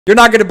You're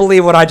not gonna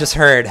believe what I just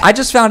heard. I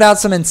just found out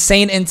some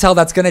insane intel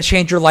that's gonna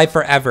change your life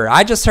forever.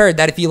 I just heard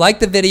that if you like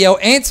the video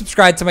and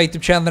subscribe to my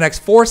YouTube channel in the next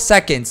 4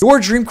 seconds,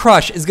 your dream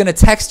crush is gonna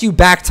text you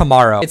back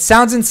tomorrow. It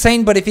sounds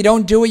insane, but if you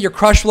don't do it, your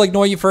crush will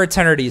ignore you for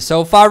eternity.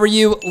 So if I were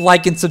you,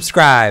 like and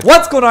subscribe.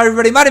 What's going on,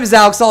 everybody? My name is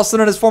Alex, also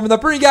known as Formula.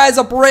 Bring you guys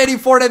a brand new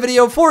Fortnite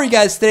video for you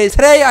guys today.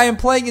 Today, I am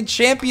playing in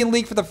Champion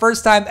League for the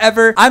first time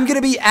ever. I'm gonna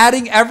be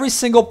adding every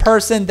single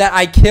person that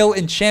I kill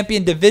in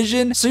Champion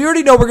Division. So you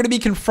already know we're gonna be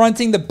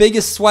confronting the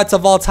biggest sweats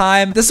of all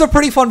time. This is a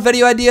pretty fun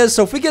video idea,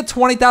 so if we get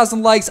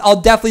 20,000 likes, I'll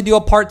definitely do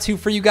a part 2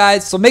 for you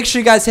guys. So make sure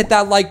you guys hit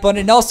that like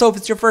button. And also, if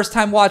it's your first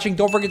time watching,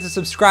 don't forget to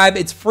subscribe.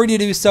 It's free to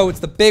do so. It's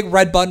the big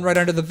red button right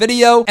under the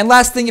video. And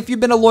last thing, if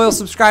you've been a loyal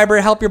subscriber,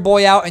 help your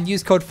boy out and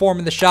use code FORM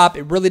in the shop.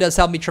 It really does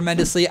help me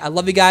tremendously. I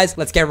love you guys.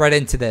 Let's get right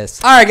into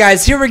this. All right,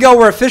 guys, here we go.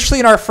 We're officially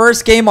in our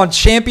first game on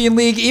Champion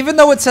League. Even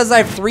though it says I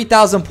have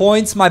 3,000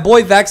 points, my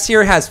boy Vex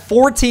here has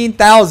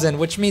 14,000,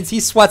 which means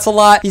he sweats a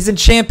lot. He's in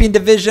Champion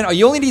Division. Oh,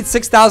 you only need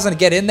 6,000 to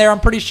get in there, I'm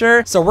pretty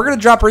sure. So we're going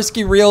to drop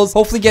risky reels,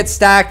 hopefully get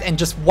stacked, and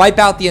just wipe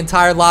out the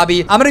entire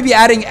lobby. I'm going to be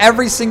adding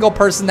every single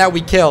person that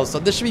we kill, so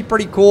this should be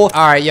pretty cool.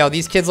 All right, yo,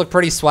 these kids look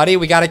pretty sweaty.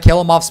 We got to kill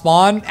them off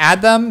spawn,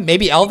 add them,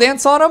 maybe L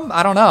dance on them.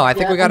 I don't know. I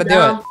think we got to do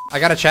it.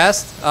 I got a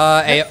chest.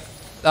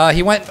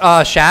 He went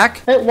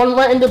shack. Hey, one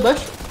went in the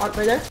bush. Right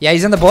there. Yeah,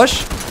 he's in the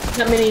bush.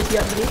 Got minis,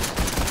 got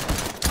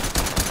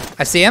minis.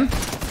 I see him.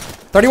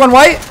 31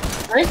 white.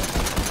 Nice.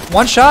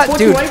 One shot,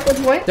 dude.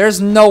 White.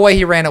 There's no way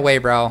he ran away,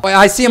 bro. Wait,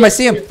 I see him. I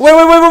see him.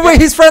 Wait.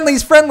 He's friendly.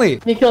 He's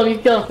friendly. You kill him. You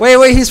kill him.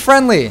 Wait. He's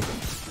friendly.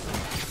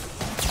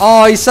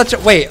 Oh, he's such a...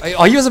 Wait.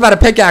 Oh, he was about to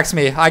pickaxe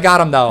me. I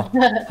got him, though.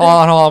 Hold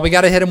on. We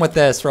got to hit him with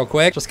this real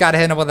quick. Just got to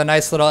hit him with a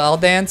nice little L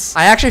dance.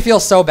 I actually feel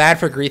so bad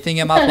for griefing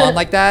him up on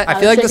like that. I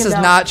feel like this is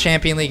not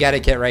Champion League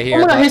etiquette right here.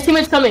 Oh, my God. His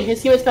teammate's coming.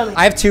 His teammate's coming.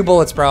 I have 2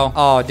 bullets, bro.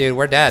 Oh, dude.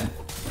 We're dead.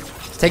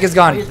 Take his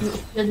gun. He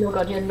has no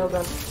gun. He has no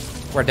gun.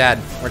 We're dead.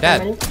 We're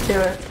dead.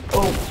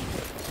 Oh.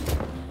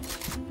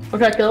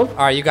 Okay, kill him.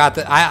 All right, you got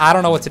the... I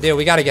don't know what to do.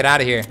 We got to get out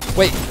of here.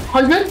 Wait.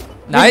 100?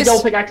 Nice.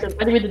 Double pickaxe him.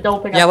 I think we did double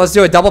pickaxe. Yeah, let's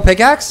do it. Double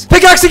pickaxe?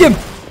 Pickaxing him!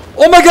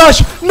 Oh my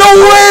gosh! No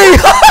way!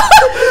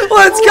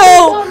 Let's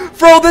go!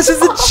 Bro, this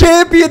is a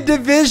Champion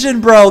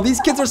Division, bro. These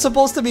kids are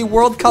supposed to be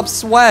World Cup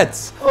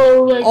sweats.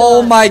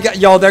 Oh my god.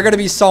 Yo, they're gonna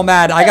be so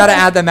mad. I gotta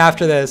add them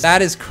after this.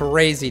 That is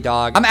crazy,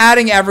 dog. I'm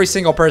adding every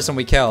single person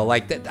we kill.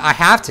 Like, I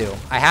have to.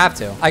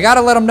 I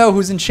gotta let them know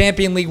who's in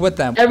Champion League with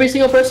them. Every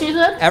single person you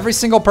said? Every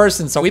single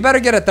person. So we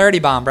better get a 30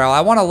 bomb, bro. I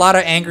want a lot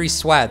of angry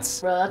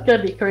sweats. Bro, that's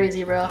gonna be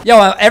crazy, bro.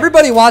 Yo,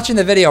 everybody watching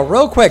the video,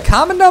 real quick,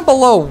 comment down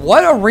below,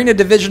 what arena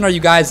division are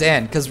you guys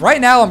in? Because right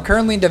now, I'm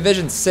currently in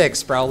Division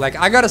 6, bro. Like,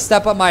 I gotta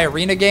step up my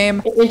arena game.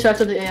 Interact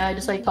with the AI,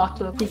 just like talk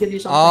to him. He could do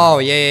something. Oh,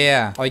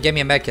 yeah. Oh, he gave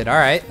me a med kit. All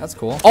right, that's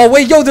cool. Oh,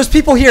 wait, yo, there's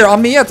people here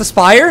on me at the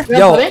spire.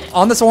 Yo,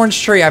 on this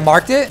orange tree, I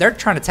marked it. They're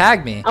trying to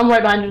tag me. I'm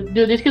right behind you.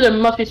 Dude, these kids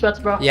must be sweats,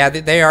 bro. Yeah,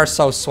 they are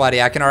so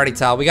sweaty. I can already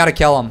tell. We gotta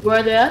kill them.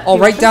 Where are they at? Oh,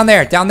 right down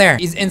there.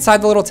 He's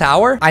inside the little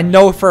tower. I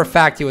know for a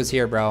fact he was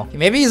here, bro.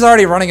 Maybe he's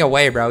already running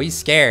away, bro. He's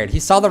scared.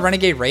 He saw the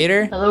Renegade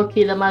Raider. Low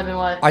key, that might have been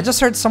why. I just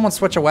heard someone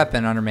switch a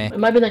weapon under me. It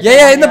might be like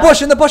yeah, in the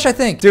bush, I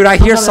think. Dude, I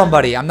hear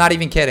somebody. I'm not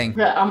even kidding.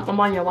 Yeah, I'm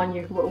on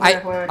you.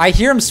 Where? I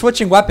hear him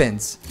switching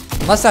weapons.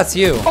 Unless that's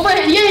you. Oh my,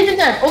 yeah, he's in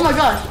there. Oh my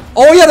gosh.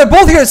 Oh yeah, they're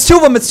both here. It's 2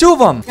 of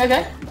them.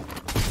 Okay.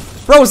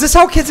 Bro, is this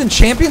how kids in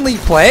Champion League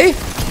play?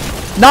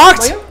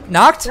 Knocked.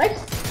 Nice.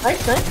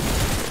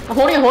 I'm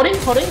holding.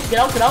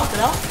 Get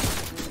out.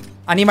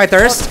 I need my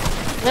thirst.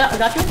 Yeah, I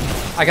got you.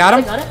 I got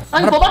him.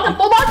 Full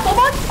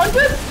box.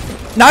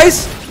 100.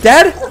 Nice.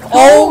 Dead?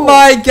 Oh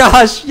my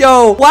gosh,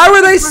 yo. Why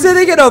were they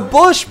sitting in a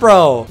bush,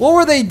 bro? What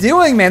were they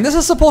doing, man? This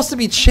is supposed to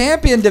be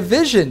Champion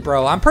Division,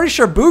 bro. I'm pretty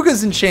sure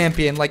Booga's in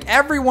Champion. Like,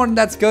 everyone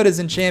that's good is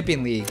in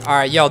Champion League. All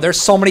right, yo, there's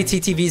so many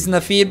TTVs in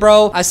the feed,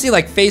 bro. I see,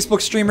 like,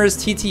 Facebook streamers,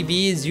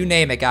 TTVs, you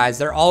name it, guys.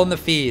 They're all in the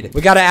feed. We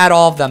got to add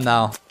all of them,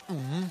 though.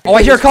 Oh,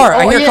 I hear a car.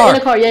 In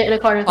a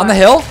car. On the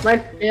hill?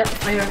 Right here.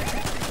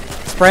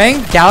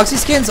 Spraying? Galaxy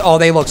skins? Oh,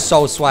 they look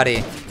so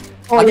sweaty.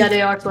 Oh, yeah,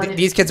 they are sweaty.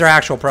 These kids are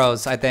actual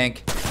pros, I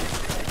think.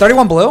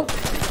 31 blue.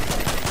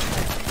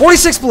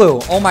 46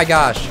 blue. Oh my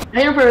gosh. I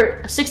hit him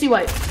for 60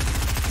 white.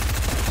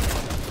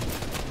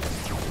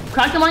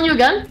 Cracked him on you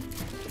again.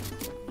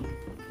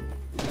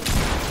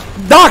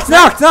 Knocked.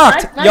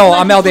 Nice, yo,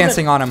 I'm L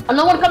dancing on him.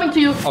 Another one coming to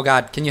you. Oh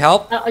god, can you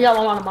help? Yeah,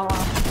 I'm on him.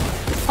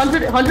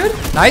 100.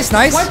 Nice.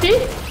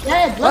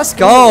 Yeah, let's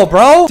go,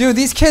 bro. Dude,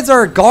 these kids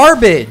are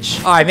garbage.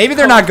 All right, maybe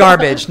they're not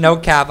garbage. No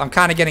cap. I'm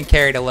kind of getting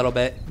carried a little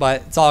bit,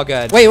 but it's all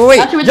good. Wait.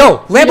 Actually, yo,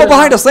 Lambo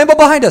behind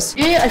us.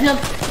 Yeah, I see him.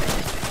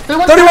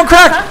 31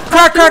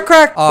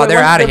 crack. Oh, they're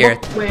out of here.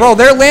 Bro,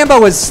 their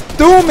Lambo is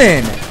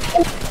stooming.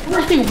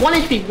 1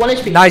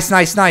 HP.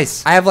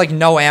 Nice. I have like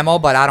no ammo,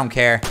 but I don't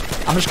care.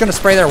 I'm just gonna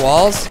spray their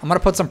walls. I'm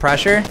gonna put some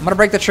pressure. I'm gonna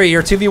break the tree.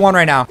 You're 2v1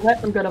 right now.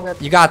 I'm good.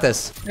 You got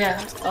this.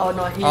 Yeah. Oh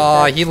no.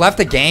 He left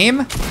the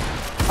game.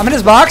 I'm in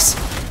his box.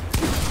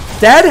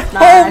 Dead? Nah,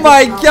 Oh I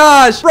my think so.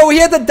 gosh. Bro, he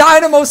had the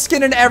Dynamo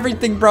skin and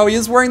everything, bro. He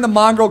was wearing the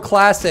Mongrel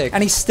Classic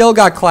and he still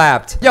got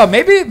clapped. Yo,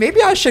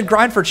 maybe I should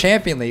grind for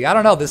Champion League. I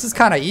don't know. This is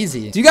kind of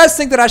easy. Do you guys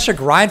think that I should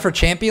grind for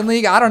Champion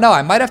League? I don't know.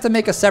 I might have to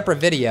make a separate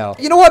video.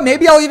 You know what?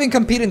 Maybe I'll even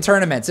compete in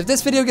tournaments. If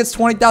this video gets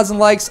 20,000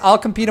 likes, I'll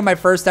compete in my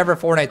first ever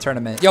Fortnite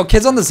tournament. Yo,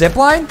 kids on the zip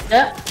line?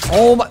 Yeah.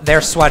 Oh,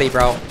 they're sweaty,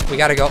 bro. We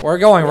gotta go. We're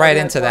going right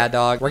into that,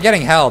 dog. We're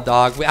getting held,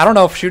 dog. I don't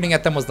know if shooting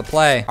at them was the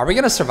play. Are we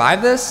gonna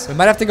survive this? We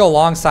might have to go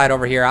long side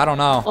over here. I don't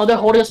know. Oh, they're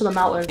holding us on the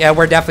mountain. Yeah,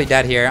 we're definitely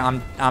dead here.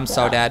 I'm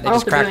so dead. They I don't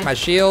just know what cracked they're my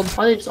shield.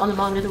 Why are they just on the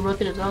mountain? They're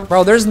rotating zone.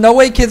 Bro, there's no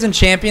way kids in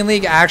Champion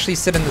League actually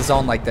sit in the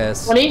zone like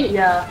this. 20?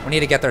 Yeah. We need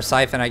to get their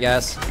siphon, I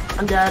guess.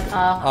 I'm dead.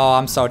 Oh,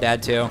 I'm so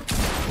dead too.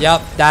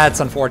 Yep,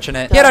 that's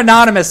unfortunate. He had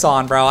Anonymous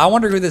on, bro. I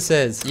wonder who this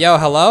is. Yo,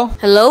 hello?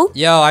 Hello?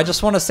 Yo, I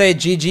just want to say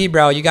GG,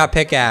 bro. You got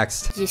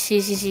pickaxed.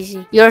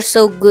 You're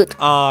so good.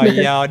 Oh,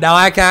 yo. Now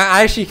I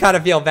actually kind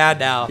of feel bad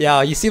now.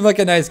 Yo, you seem like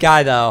a nice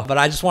guy, though. But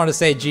I just want to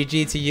say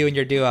GG to you and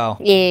your duo.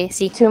 Yeah,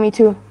 see. Me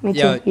too.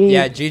 Yo,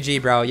 yeah,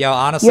 GG, bro. Yo,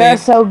 honestly. You're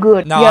so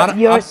good. No,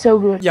 you're so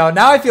good. Yo,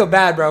 now I feel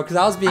bad, bro, because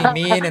I was being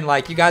mean and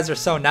like, you guys are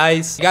so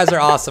nice. You guys are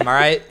awesome, all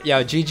right?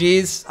 Yo,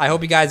 GG's. I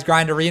hope you guys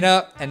grind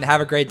arena and have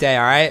a great day,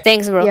 all right?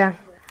 Thanks, bro. Yeah.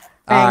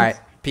 All right.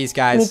 Peace,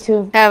 guys. Me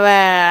too. Have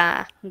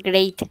a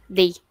great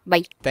day.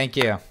 Bye. Thank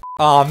you.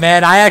 Oh,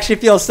 man, I actually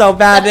feel so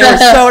bad. They were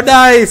so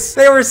nice.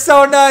 They were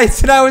so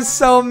nice, and I was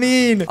so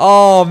mean.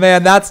 Oh,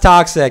 man, that's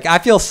toxic. I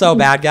feel so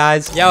bad,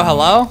 guys. Yo,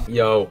 hello?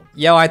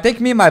 Yo, I think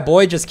me and my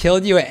boy just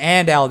killed you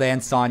and L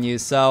danced on you,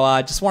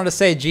 so just wanted to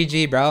say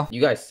GG, bro. You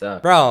guys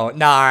suck. Bro,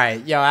 nah, all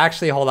right. Yo,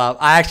 actually, hold up.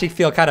 I actually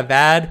feel kind of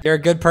bad. You're a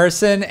good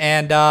person,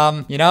 and,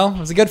 you know, it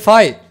was a good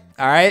fight.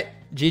 All right?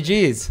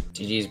 GG's.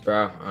 GG's,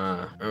 bro.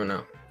 I don't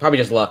know. Probably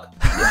just luck.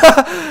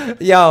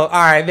 Yo, all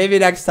right, maybe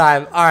next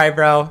time. All right,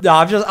 bro. No,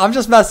 I'm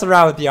just messing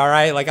around with you, all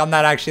right? Like, I'm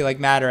not actually,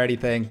 like, mad or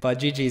anything. But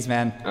GG's,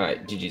 man. All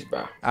right, GG's, bro.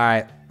 All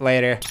right,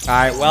 later. All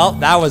right, well,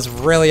 that was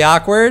really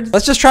awkward.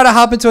 Let's just try to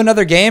hop into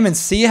another game and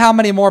see how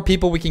many more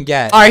people we can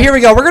get. All right, here we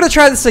go. We're going to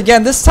try this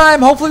again. This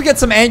time, hopefully we get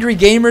some angry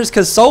gamers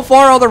because so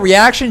far all the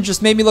reactions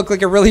just made me look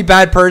like a really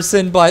bad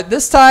person. But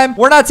this time,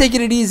 we're not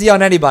taking it easy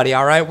on anybody,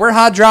 all right? We're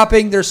hot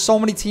dropping. There's so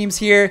many teams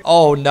here.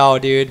 Oh, no,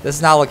 dude. This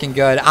is not looking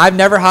good. I've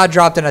never hot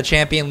dropped in a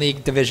Champion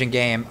League division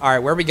game. All right,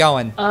 where are we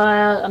going?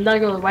 I'm not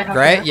going to the White House.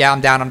 Great. Yeah,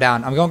 I'm down.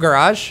 I'm going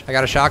garage. I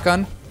got a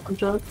shotgun. I'm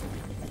drunk.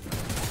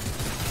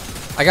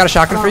 I got a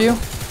shotgun for you.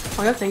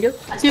 Okay, thank you.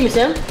 I see him,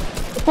 Sam.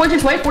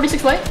 46 way,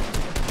 46 way.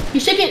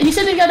 He's shaking. He's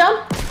sitting the guy down.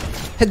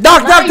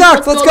 Knock.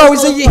 Nice, Let's go.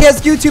 He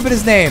has YouTube in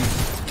his name.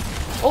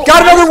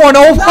 Got another one.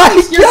 Oh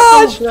my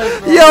gosh. Yo,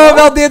 I'm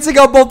out dancing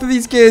on both of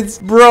these kids.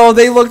 Bro,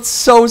 they looked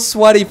so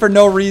sweaty for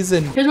no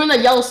reason. He's wearing that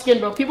yellow skin,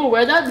 bro. People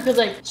wear that because,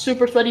 like,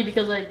 super sweaty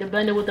because, like, they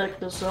blend it with, like,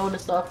 the zone and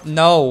stuff.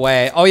 No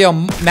way. Oh, yo,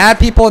 mad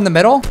people in the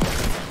middle.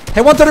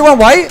 Hey, 131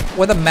 white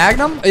with a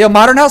magnum. Yo,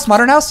 modern house.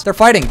 They're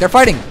fighting.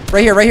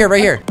 Right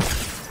here.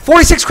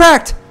 46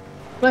 cracked.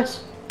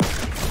 Nice.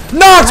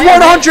 Knocked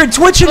 100.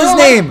 Twitch in his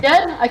name.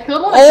 Dead. I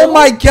killed one. Oh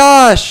my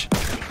gosh.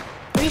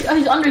 He's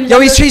under. Yo,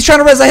 he's trying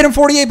to res. I hit him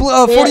 48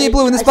 blue, 48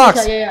 blue in this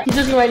box. Yeah. He's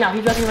resing right now.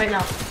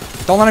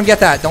 Don't let him get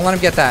that.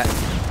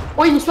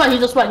 Oh, he's in sweat.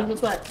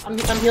 I'm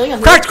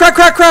healing.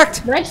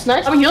 Cracked. Nice.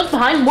 I'm healed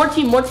behind. More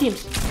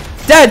teams.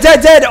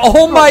 Dead.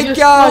 Oh my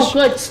gosh. So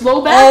good.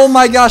 Slow back. Oh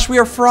my gosh, we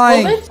are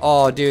frying.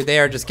 Oh, dude, they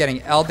are just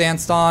getting L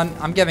danced on.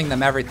 I'm giving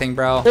them everything,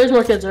 bro. There's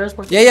more kids.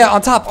 Yeah,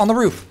 on top, on the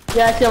roof.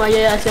 Yeah, I see him.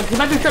 I see him. He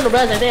might be trying to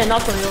res. I think I'm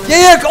not trying to.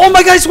 Yeah. Oh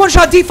my gosh, one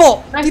shot.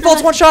 Default's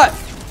Nice. one shot.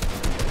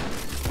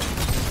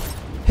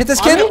 Hit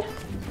this kid.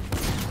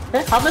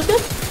 Okay, hop this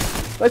kid.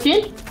 What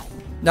team?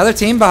 Another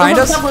team behind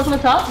us. Go from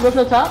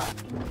the top.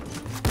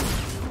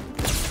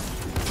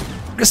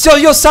 Still,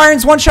 yo,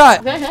 Sirens, one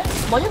shot. Okay.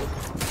 One.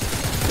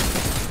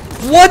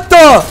 What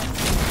the?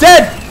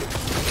 Dead.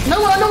 No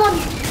one.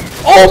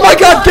 Oh my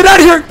god, get out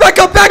of here. Back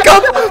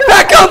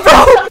up,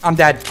 bro. I'm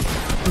dead.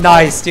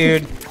 Nice,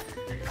 dude.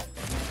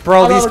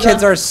 Bro, these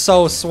kids are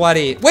so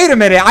sweaty. Wait a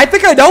minute. I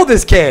think I know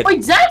this kid.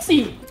 Wait,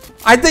 Zaxi.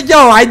 I think,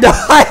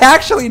 I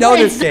actually know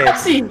this kid.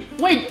 Zaxi.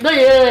 Wait, no,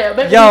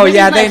 yeah. Yo,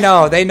 yeah, they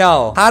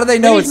know. How do they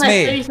know it's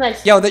me?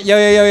 Nice. Yo,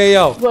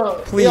 yo.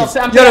 Whoa. Please.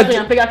 Yo, I'm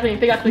pick actually.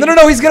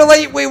 No, he's gonna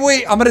let you.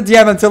 Wait. I'm gonna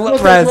DM him to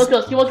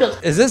res. He will kill.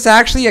 Is this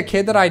actually a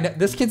kid that I know?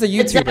 This kid's a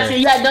YouTuber.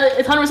 Zaxi, yeah,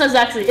 it's 100%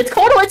 Zaxi. It's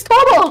Koto. It's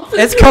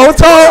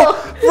Koto?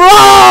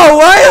 Bro,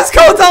 why is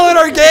Koto in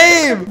our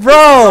game?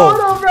 Bro.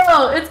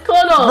 It's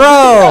Koto.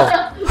 Bro.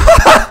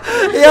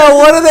 Yo,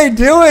 what are they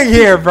doing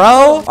here,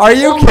 bro? Are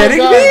you kidding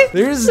me?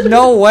 There's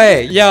no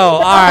way. Yo,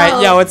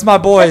 alright, yo, it's my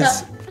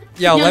boys.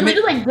 Yo, let me.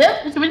 Should we just,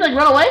 like, dip? Should we, like,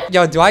 run away?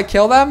 Yo, do I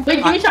kill them?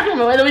 Wait, give me shotgun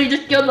ammo. Wait, let me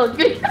just kill them.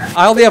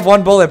 I only have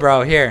one bullet,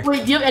 bro. Here.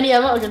 Wait, do you have any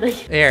ammo? Okay,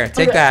 Here,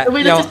 take that.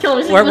 Wait, yo, let's just kill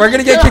him. we're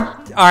gonna get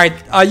kicked. Alright,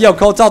 yo,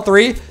 Kotal,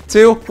 3,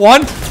 2,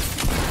 1.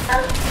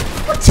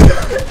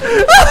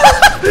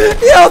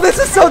 Yo, this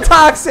is so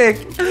toxic.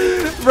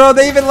 Bro,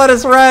 they even let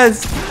us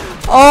res.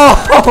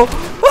 Oh.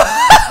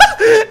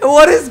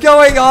 What is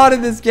going on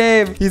in this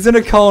game? He's in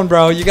a cone,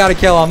 bro. You gotta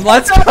kill him.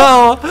 Let's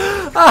go.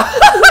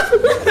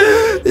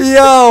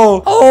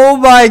 Yo. Oh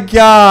my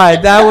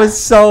god. That was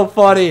so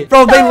funny.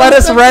 Bro, they let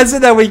us res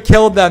and then we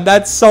killed them.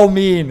 That's so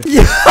mean.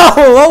 Yo,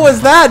 what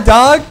was that,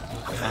 dog?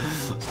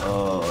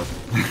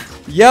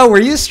 Yo, were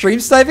you stream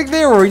sniping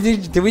me, or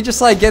did we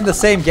just like get in the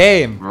same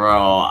game? Bro,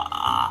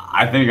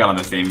 I think we got on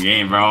the same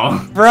game, bro.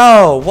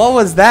 Bro, what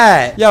was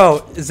that? Yo,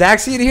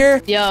 Zaxi in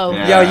here? Yo.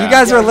 Yeah. Yo, you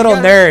guys are little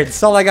nerds.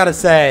 That's all I gotta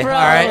say. Bro. All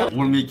right.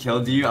 When we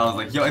killed you, I was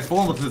like, yo, it's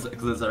full because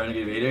it's a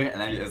renegade Vader,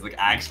 and then it's like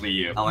actually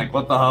you. I'm like,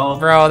 what the hell?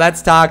 Bro,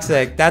 that's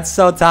toxic. That's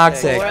so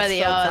toxic. What are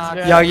the odds,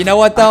 bro? Yo, you know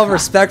what though?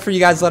 Respect for you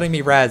guys letting me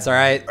res, all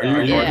right?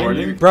 Are you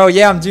recording? Bro,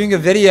 yeah, I'm doing a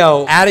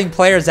video adding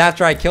players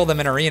after I kill them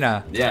in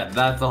arena. Yeah,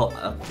 that's all.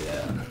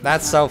 Yeah.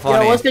 That's so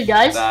funny. Yo, what's good,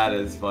 guys? That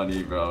is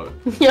funny, bro.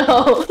 Yo.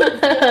 All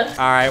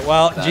right,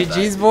 well,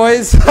 GG's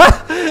boys.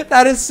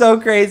 That is so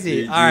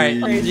crazy. All right,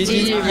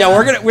 GG's. Yo,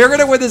 we're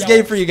gonna win this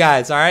game for you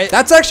guys. All right.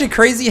 That's actually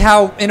crazy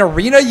how in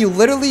arena you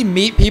literally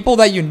meet people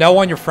that you know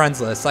on your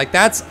friends list. Like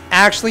that's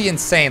actually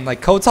insane.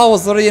 Like Kotal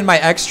was literally in my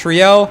ex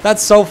trio.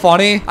 That's so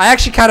funny. I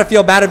actually kind of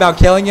feel bad about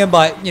killing him,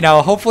 but you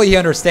know, hopefully he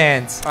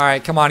understands. All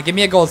right, come on, give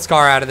me a gold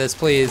scar out of this,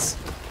 please.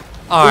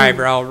 All right,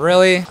 bro.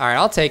 Really? All right,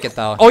 I'll take it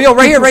though. Oh, yo,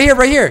 right here, right here,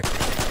 right here.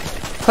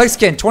 Click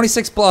skin,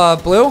 26 blue.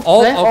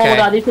 Oh, okay. Oh my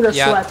god, these are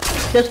Yeah.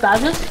 sweat. There's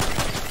badges?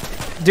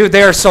 Dude,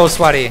 they are so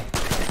sweaty.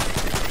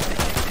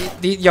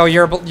 Yo,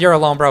 you're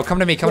alone, bro. Come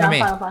to me. Come to me.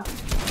 I'm fine.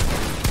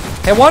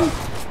 Hit one.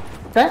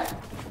 Okay.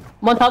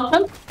 One top of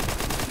them.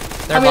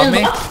 They're above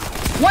me.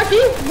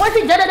 One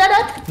team, dead.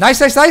 Nice,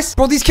 nice, nice.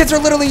 Bro, these kids are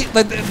literally.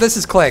 This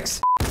is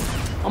clicks.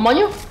 I'm on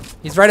you.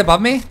 He's right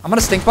above me. I'm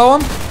gonna stink bow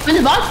him. In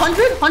the box,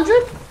 100.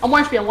 I'm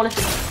 1 HP, I'm 1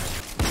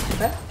 HP.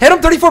 Okay. Hit him.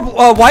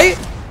 34 white.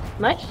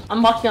 Nice.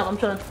 I'm boxing up, I'm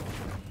chilling.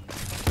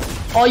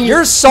 Oh,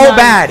 You're so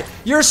bad.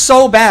 You're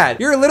so bad.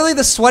 You're literally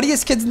the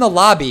sweatiest kids in the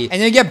lobby, and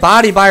you get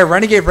bodied by a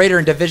Renegade Raider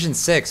in Division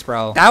 6,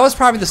 bro. That was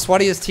probably the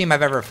sweatiest team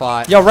I've ever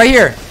fought. Yo, right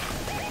here.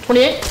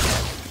 28.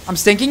 I'm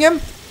stinking him.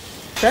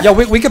 Okay. Yo,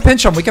 we could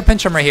pinch him. We could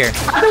pinch him right here.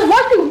 I think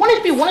 1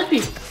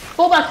 HP.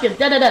 Full basket,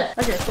 dead.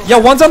 Okay, cool. Yo,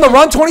 one's on the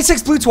run.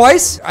 26 blue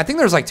twice. I think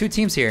there's like 2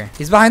 teams here.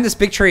 He's behind this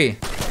big tree.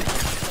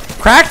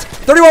 Cracked.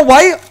 31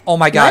 white. Oh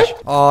my gosh.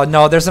 Right? Oh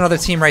no, there's another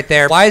team right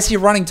there. Why is he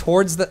running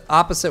towards the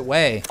opposite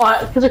way?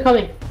 Because they're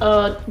coming.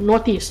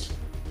 Northeast.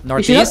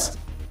 Northeast?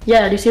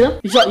 Yeah, do you see them?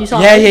 You saw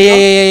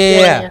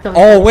Yeah.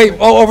 coming. Oh wait.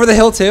 Oh, over the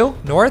hill too?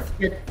 North?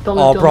 Yeah,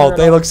 Oh bro,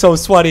 they look so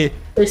sweaty.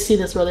 They see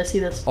this, bro. They see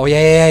this. Oh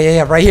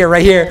yeah. Right here.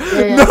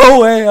 Yeah.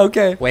 No way.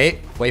 Okay.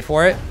 Wait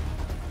for it.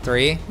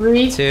 3,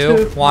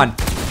 2, 1.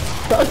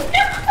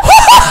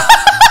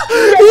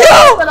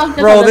 Yo!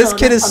 Bro, this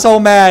kid is so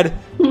mad.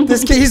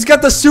 This kid, he's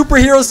got the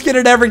superhero skin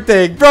and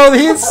everything. Bro,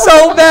 he's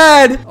so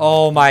bad.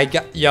 Oh my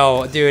god.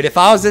 Yo, dude, if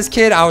I was this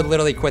kid, I would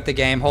literally quit the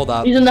game. Hold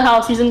up. He's in the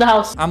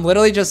house. I'm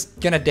literally just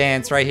gonna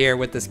dance right here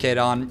with this kid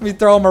on. We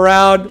throw him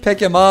around, pick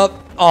him up.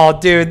 Oh,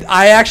 dude,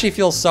 I actually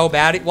feel so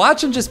bad.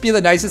 Watch him just be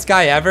the nicest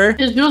guy ever.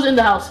 His duo's in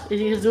the house.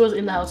 His duo's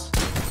in the house.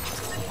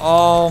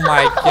 Oh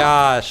my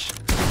gosh.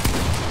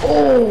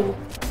 Oh.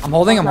 I'm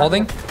holding.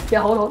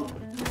 Yeah, hold.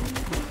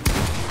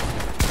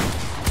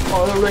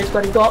 Oh, the race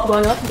buddy.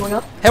 Going up.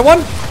 Hit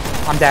one.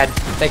 I'm dead.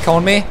 They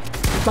coned me.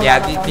 My Yeah,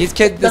 bad. this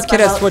kid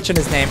has Twitch in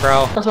his name,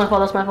 bro. That's my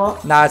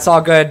fault. Nah, it's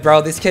all good,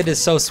 bro. This kid is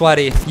so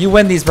sweaty. You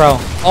win these, bro.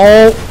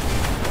 Oh.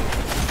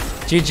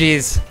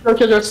 GG's. Those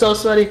kids are so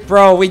sweaty.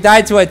 Bro, we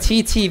died to a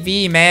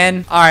TTV,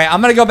 man. All right,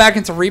 I'm gonna go back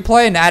into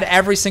replay and add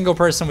every single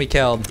person we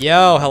killed.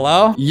 Yo,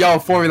 hello? Yo,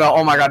 Formula,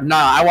 oh my god, nah,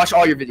 I watch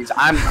all your videos.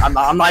 I'm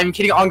not even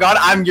kidding. On God,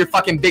 I'm your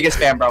fucking biggest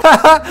fan, bro.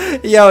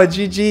 Yo,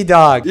 GG,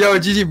 dog. Yo,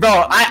 GG,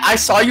 bro, I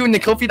saw you in the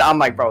kill feed. I'm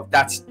like, bro,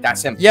 that's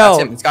him. Yo.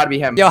 That's him. It's gotta be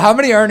him. Yo, how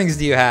many earnings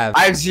do you have?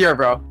 I have 0,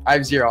 bro. I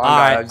have 0. On God,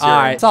 I have 0. All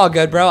right. It's all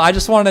good, bro. I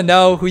just wanted to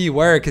know who you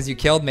were because you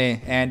killed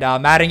me. And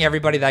I'm adding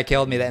everybody that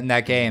killed me in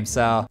that game.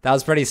 So that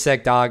was pretty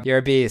sick, dog. You're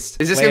a beast.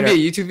 Is this Later. gonna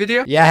be a YouTube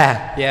video?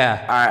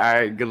 Yeah. All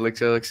right. Good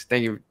looks.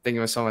 Thank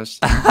you so much.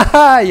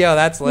 Yo,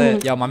 that's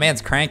lit. Yo, my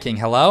man's cranking.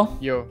 Hello?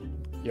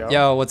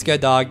 Yo, what's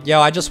good, dog? Yo,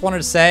 I just wanted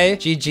to say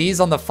GG's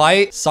on the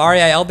fight. Sorry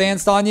I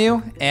L-danced on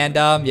you. And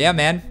yeah,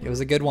 man, it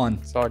was a good one.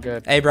 It's all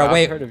good. Hey, bro,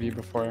 wait. I've heard of you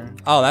before.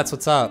 Oh, that's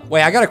what's up.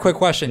 Wait, I got a quick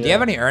question. Do you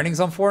have any earnings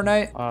on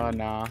Fortnite?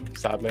 Nah,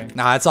 sadly.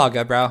 Nah, it's all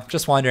good, bro.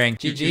 Just wondering.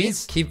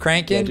 GG's. Keep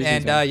cranking. Yeah,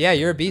 and man. yeah,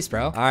 you're a beast,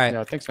 bro. All right.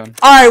 Yeah, thanks, man.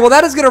 All right, well,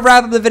 that is going to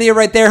wrap up the video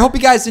right there. Hope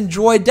you guys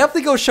enjoyed.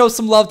 Definitely go show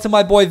some love to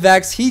my boy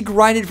Vex. He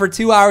grinded for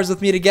 2 hours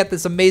with me to get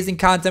this amazing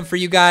content for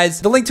you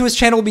guys. The link to his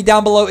channel will be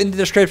down below in the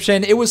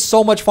description. It was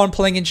so much fun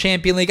playing in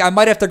Champion League. I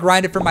might have to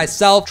grind it for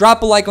myself.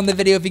 Drop a like on the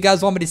video if you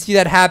guys want me to see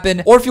that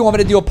happen, or if you want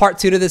me to do a part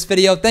 2 to this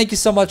video. Thank you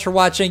so much for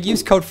watching.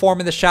 Use code FORM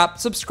in the shop.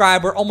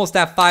 Subscribe. We're almost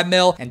at 5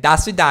 mil. And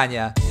das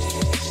vidanya.